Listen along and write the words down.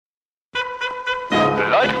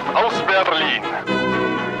Live aus Berlin.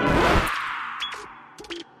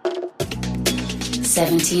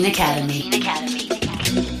 17 Academy.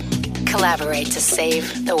 Collaborate to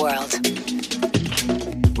save the world.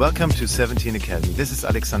 Welcome to 17 Academy. This is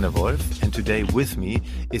Alexander Wolf, and today with me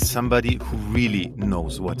is somebody who really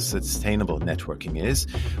knows what sustainable networking is.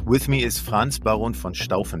 With me is Franz Baron von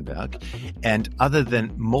Stauffenberg, and other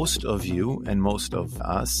than most of you and most of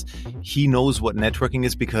us, he knows what networking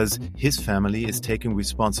is because his family is taking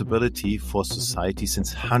responsibility for society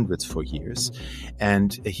since hundreds for years.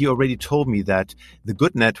 And he already told me that the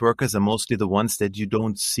good networkers are mostly the ones that you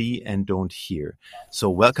don't see and don't hear. So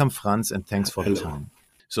welcome, Franz, and thanks for the time.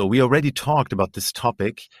 So we already talked about this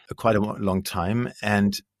topic quite a long time.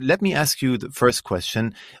 And let me ask you the first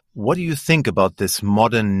question. What do you think about this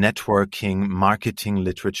modern networking marketing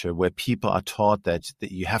literature where people are taught that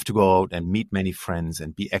you have to go out and meet many friends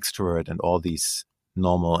and be extrovert and all these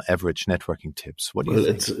normal average networking tips? What do you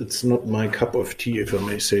think? It's not my cup of tea, if I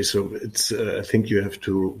may say so. I think you have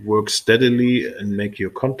to work steadily and make your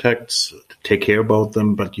contacts, take care about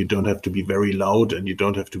them, but you don't have to be very loud and you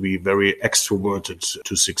don't have to be very extroverted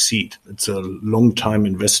to succeed. It's a long time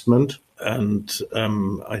investment. And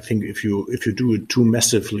I think if you do it too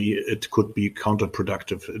massively, it could be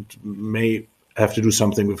counterproductive. It may have to do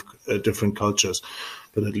something with different cultures,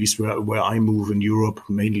 but at least where I move in Europe,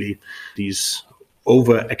 mainly these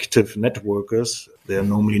overactive networkers, they're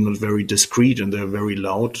normally not very discreet and they're very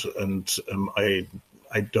loud, and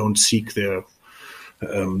I don't seek their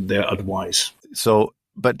advice. So,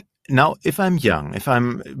 but now if I'm young, if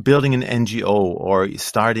I'm building an NGO or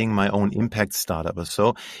starting my own impact startup or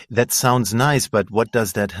so, that sounds nice, but what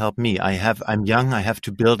does that help me? I'm young, I have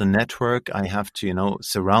to build a network, I have to,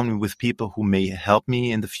 surround me with people who may help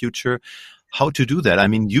me in the future. How to do that? I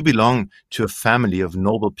mean, you belong to a family of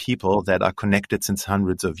noble people that are connected since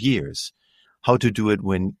hundreds of years. How to do it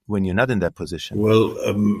when you're not in that position? Well,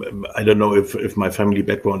 I don't know if my family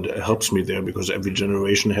background helps me there, because every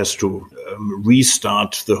generation has to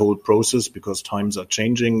restart the whole process because times are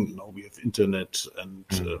changing. Now we have internet and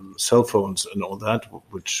cell phones and all that,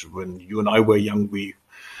 which when you and I were young, we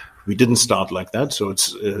didn't start like that, so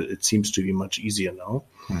it seems to be much easier now.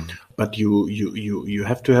 But you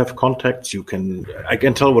have to have contacts. I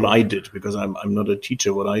can tell what I did because I'm not a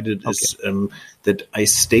teacher. What I did is that I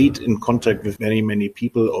stayed in contact with many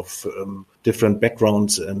people of different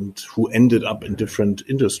backgrounds and who ended up in different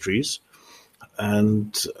industries.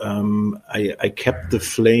 And I kept the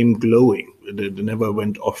flame glowing. It never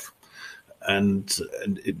went off. And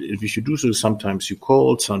if you do so, sometimes you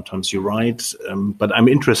call, sometimes you write, but I'm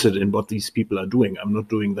interested in what these people are doing. I'm not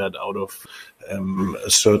doing that out of a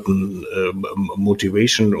certain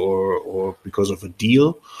motivation or because of a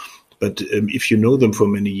deal. But if you know them for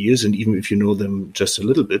many years, and even if you know them just a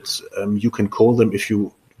little bit, you can call them if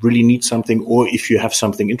you really need something or if you have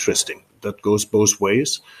something interesting. That goes both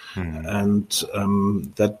ways. And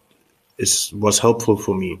that was helpful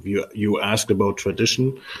for me. You asked about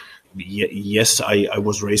tradition. Yes, I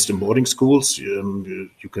was raised in boarding schools. You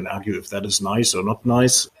can argue if that is nice or not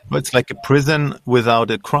nice. But it's like a prison without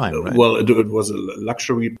a crime, right? Well, it was a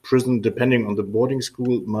luxury prison, depending on the boarding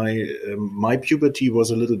school. My puberty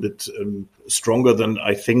was a little bit stronger than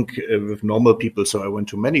I think with normal people. So I went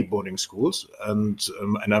to many boarding schools and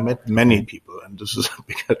I met many people, and this is a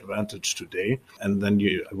big advantage today. And then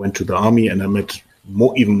I went to the army and I met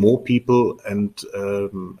even more people, and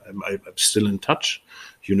I'm still in touch.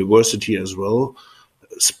 University as well,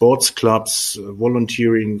 sports clubs,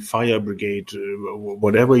 volunteering, fire brigade,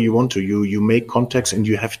 whatever you want to. You make contacts and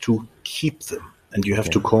you have to keep them, and you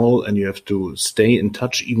have to call and you have to stay in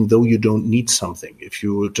touch even though you don't need something. If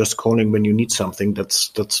you're just calling when you need something,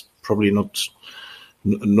 that's probably not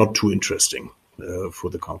too interesting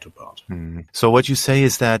for the counterpart. So what you say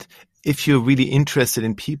is that if you're really interested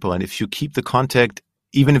in people and if you keep the contact,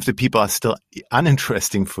 even if the people are still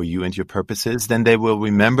uninteresting for you and your purposes, then they will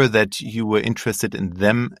remember that you were interested in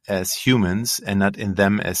them as humans and not in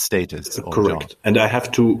them as status. Correct. Job. And I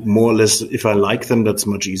have to more or less, if I like them, that's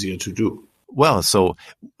much easier to do. Well, so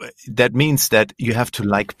that means that you have to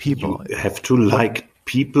like people. You have to like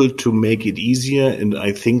people to make it easier. And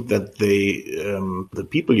I think that the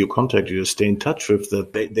people you contact, you stay in touch with,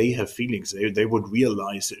 that they have feelings. They would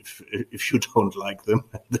realize if you don't like them,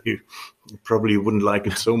 they probably wouldn't like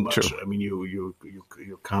it so much. True. I mean, you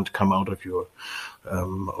can't come out of your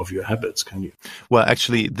habits, can you? Well,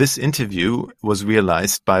 actually, this interview was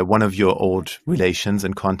realized by one of your old relations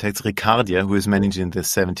and contacts, Ricardia, who is managing the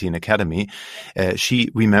 17 Academy. She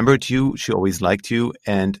remembered you. She always liked you.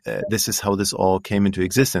 And this is how this all came into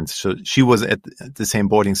existence. So she was at the same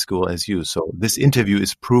boarding school as you. So this interview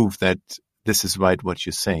is proof that this is right what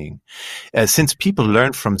you're saying. Since people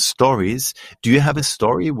learn from stories, do you have a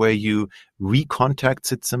story where you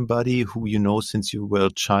recontacted somebody who you know since you were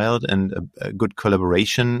a child and a good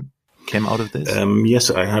collaboration came out of this? Yes,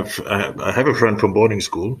 I have. I have a friend from boarding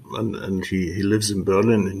school, and he lives in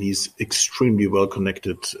Berlin, and he's extremely well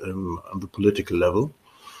connected on the political level.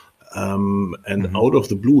 And out of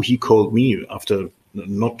the blue, he called me after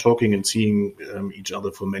not talking and seeing each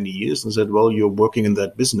other for many years and said, well, you're working in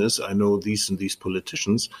that business. I know these and these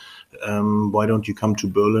politicians. Why don't you come to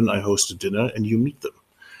Berlin? I host a dinner and you meet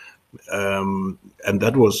them. And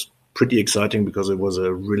that was pretty exciting because it was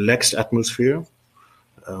a relaxed atmosphere.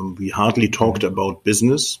 We hardly talked about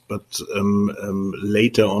business, but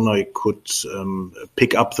later on I could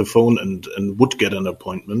pick up the phone and would get an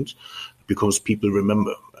appointment because people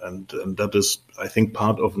remember. And that is, I think,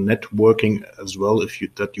 part of networking as well.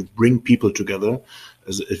 That you bring people together,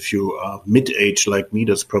 as if you are mid-age like me,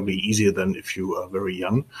 that's probably easier than if you are very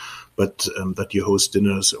young. But that you host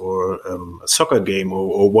dinners or a soccer game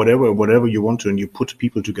or whatever you want to, and you put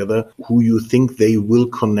people together who you think they will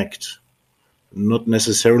connect. Not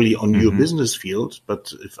necessarily on your business field,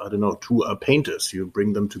 but if, I don't know, two are painters, you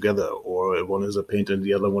bring them together, or one is a painter and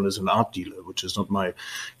the other one is an art dealer, which is not my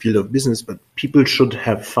field of business. But people should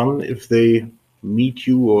have fun if they meet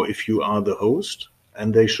you or if you are the host,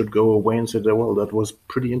 and they should go away and say, well, that was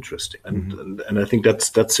pretty interesting. And I think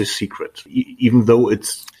that's a secret, even though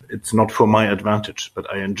it's not for my advantage. But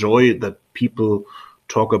I enjoy that people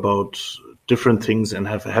talk about different things and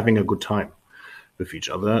having a good time with each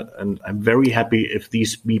other, and I'm very happy if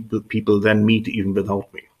these people then meet even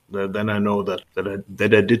without me. Then I know that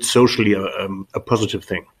I did socially a positive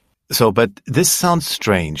thing. So, but this sounds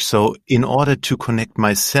strange. So in order to connect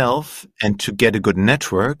myself and to get a good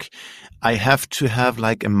network, I have to have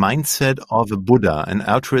like a mindset of a Buddha, an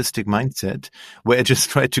altruistic mindset, where I just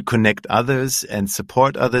try to connect others and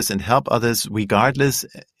support others and help others, regardless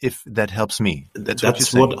if that helps me.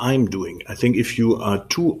 That's what I'm doing. I think if you are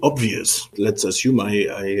too obvious, let's assume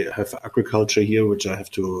I have agriculture here, which I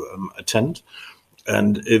have to attend.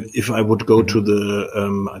 And if I would go to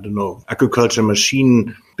the, agriculture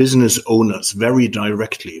machine business owners very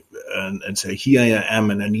directly and say, here I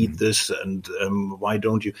am and I need this and why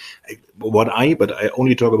don't you? But I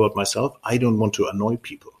only talk about myself. I don't want to annoy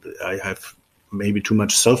people. I have maybe too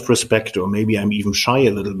much self-respect, or maybe I'm even shy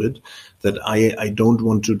a little bit, that I don't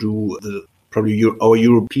want to do our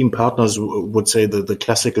European partners would say the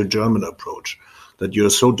classical German approach. That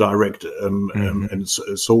you're so direct and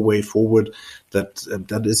so way forward that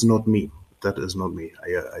is not me. That is not me.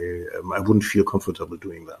 I wouldn't feel comfortable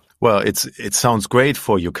doing that. Well, it sounds great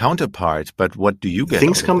for your counterpart, but what do you get?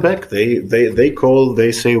 Things come back. They call.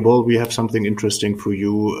 They say, "Well, we have something interesting for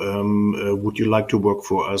you. Would you like to work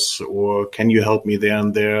for us? Or can you help me there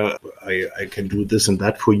and there? I can do this and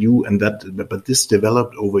that for you and that." But this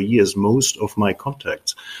developed over years. Most of my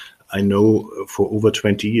contacts I know for over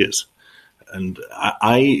 20 years. And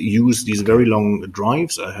I use these very long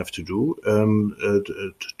drives I have to do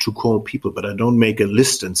to call people, but I don't make a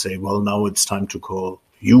list and say, well, now it's time to call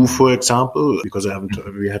you, for example, because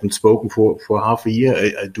we haven't spoken for half a year.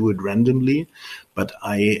 I do it randomly, but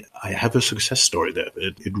I have a success story there.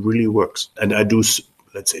 It really works. And I do,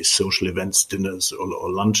 let's say, social events, dinners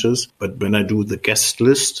or lunches. But when I do the guest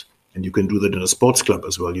list, and you can do that in a sports club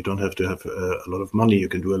as well. You don't have to have a lot of money. You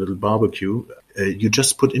can do a little barbecue. You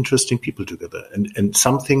just put interesting people together and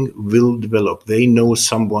something will develop. They know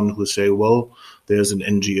someone who say, well, there's an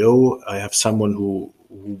NGO. I have someone who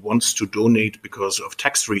wants to donate because of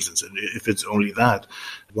tax reasons. And if it's only that,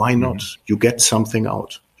 why not? You get something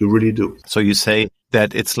out. You really do. So you say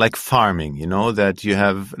that it's like farming, that you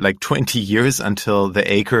have like 20 years until the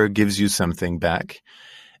acre gives you something back.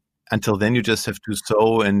 Until then, you just have to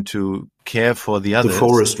sow and to care for the others. The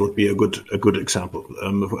forest would be a good example.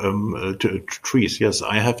 Trees, yes,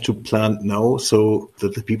 I have to plant now so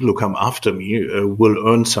that the people who come after me will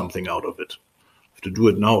earn something out of it. I have to do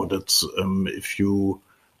it now. That's if you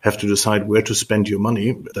have to decide where to spend your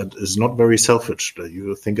money, that is not very selfish. That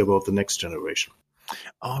you think about the next generation.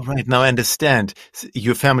 All right, now I understand.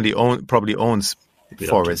 Your family probably owns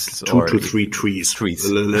forests, two to three trees.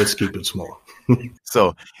 Let's keep it small.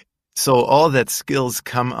 So all that skills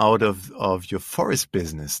come out of your forest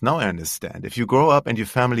business. Now I understand. If you grow up and your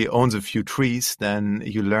family owns a few trees, then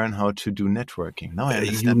you learn how to do networking. Now I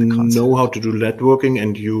understand the concept. You know how to do networking,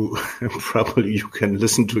 and you can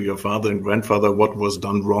listen to your father and grandfather what was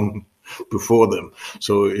done wrong before them.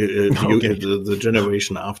 So the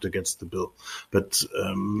generation after gets the bill. But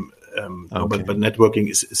networking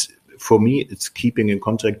is for me, it's keeping in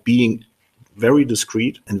contact, being very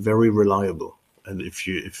discreet and very reliable. And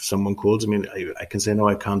if someone calls me, I can say, no,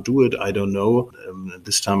 I can't do it. I don't know.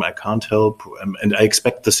 This time I can't help. And I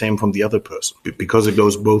expect the same from the other person because it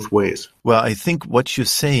goes both ways. Well, I think what you're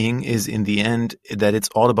saying is in the end that it's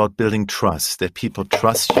all about building trust, that people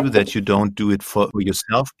trust you, that you don't do it for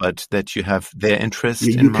yourself, but that you have their interest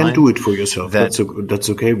in mind. You can do it for yourself. That's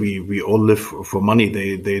okay. We all live for money.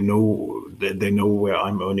 They know where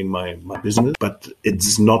I'm earning my business, but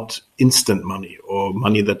it's not instant money or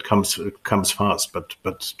money that comes fast.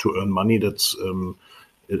 But to earn money, that's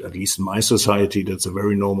at least in my society, that's a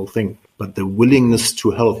very normal thing. But the willingness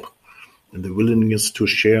to help and the willingness to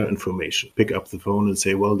share information, pick up the phone and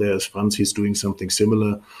say, well, there's Franz, he's doing something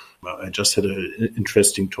similar. I just had an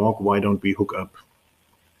interesting talk. Why don't we hook up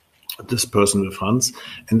this person with Franz?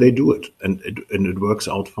 And they do it, and it works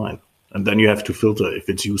out fine. And then you have to filter if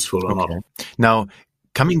it's useful or not. Now,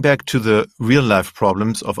 coming back to the real life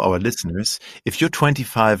problems of our listeners, if you're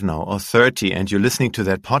 25 now or 30 and you're listening to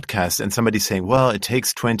that podcast and somebody's saying, well, it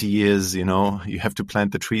takes 20 years, you have to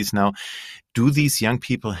plant the trees now. Do these young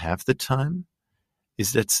people have the time?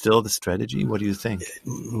 Is that still the strategy? What do you think?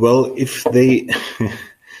 Well, if they,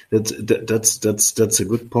 that's a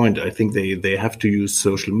good point. I think they have to use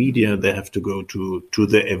social media. They have to go to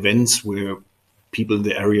the events where people in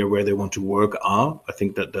the area where they want to work are. I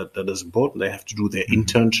think that is important. They have to do their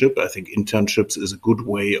internship. I think internships is a good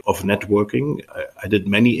way of networking. I did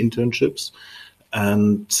many internships,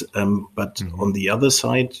 but on the other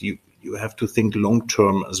side, you have to think long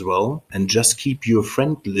term as well, and just keep your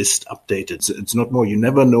friend list updated. It's not more. You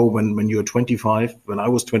never know when you're 25. When I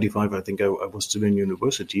was 25, I think I was still in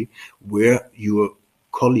university, where your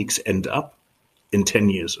colleagues end up in 10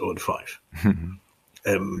 years or in 5.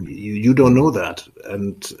 You don't know that,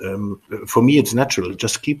 and for me, it's natural.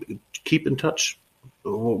 Just keep in touch.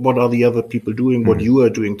 What are the other people doing? What you are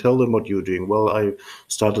doing? Tell them what you're doing. Well, I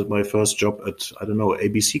started my first job at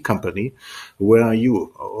ABC company. Where are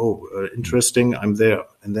you? Oh, interesting. I'm there.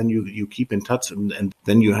 And then you keep in touch, and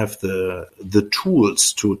then you have the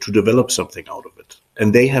tools to develop something out of it.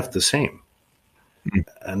 And they have the same.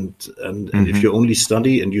 And if you only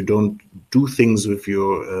study and you don't do things with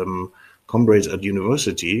your comrades at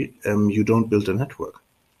university, you don't build a network.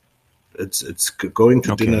 It's going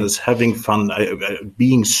to dinners, having fun,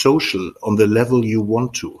 being social on the level you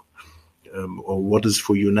want to, or what is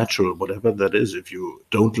for you natural, whatever that is. If you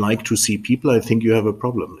don't like to see people, I think you have a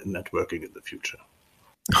problem in networking in the future.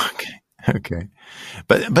 Okay.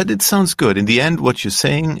 But it sounds good. In the end, what you're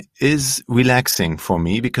saying is relaxing for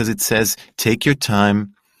me, because it says take your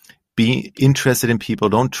time, be interested in people,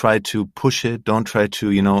 don't try to push it, don't try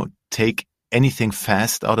to, take anything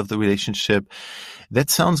fast out of the relationship. That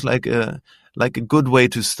sounds like a good way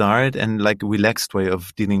to start and like a relaxed way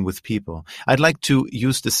of dealing with people. I'd like to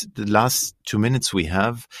use the last 2 minutes we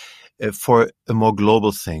have for a more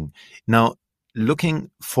global thing. Now, looking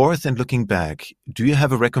forth and looking back, do you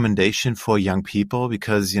have a recommendation for young people?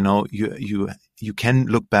 Because, you can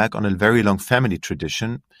look back on a very long family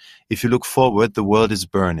tradition. If you look forward, the world is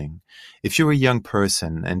burning. If you're a young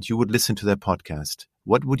person and you would listen to that podcast,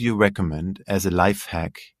 what would you recommend as a life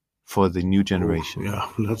hack for the new generation?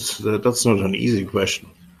 That's not an easy question.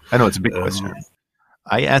 I know it's a big question.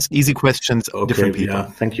 I ask easy questions of different people. Yeah,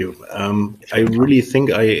 thank you. I really think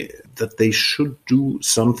that they should do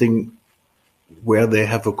something where they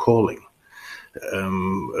have a calling,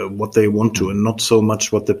 what they want to, and not so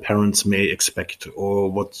much what the parents may expect or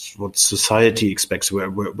what society expects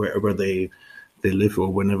wherever they live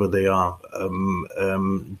or whenever they are.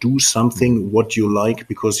 Do something what you like,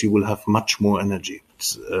 because you will have much more energy.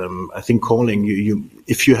 I think calling,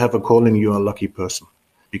 if you have a calling, you are a lucky person,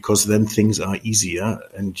 because then things are easier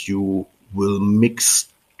and you will mix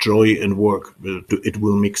joy and work. It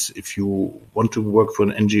will mix. If you want to work for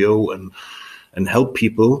an NGO and help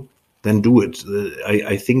people, then do it.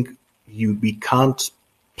 I think we can't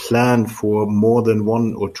plan for more than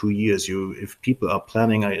 1 or 2 years. If people are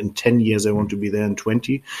planning in 10 years, I want to be there in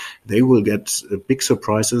 20, they will get big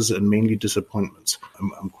surprises and mainly disappointments.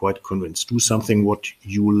 I'm quite convinced. Do something what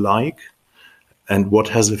you like and what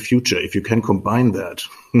has a future. If you can combine that,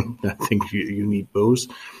 I think you need both.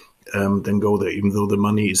 Then go there, even though the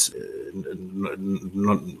money is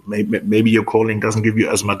not. Maybe your calling doesn't give you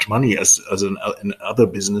as much money as in other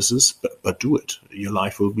businesses, but do it. Your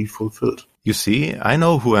life will be fulfilled. You see, I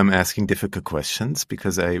know who I'm asking difficult questions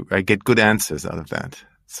because I get good answers out of that.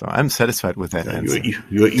 So I'm satisfied with that answer.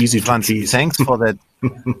 You're easy Franz, to please. Thanks for that.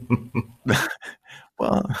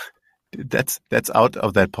 Well, that's out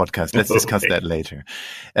of that podcast. Let's discuss that later.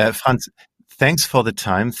 Franz, thanks for the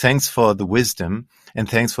time. Thanks for the wisdom. And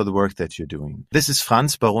thanks for the work that you're doing. This is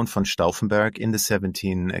Franz, Baron von Stauffenberg in the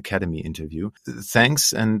 17 Academy interview.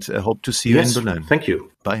 Thanks, and hope to see you in Berlin. Thank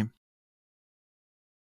you. Bye.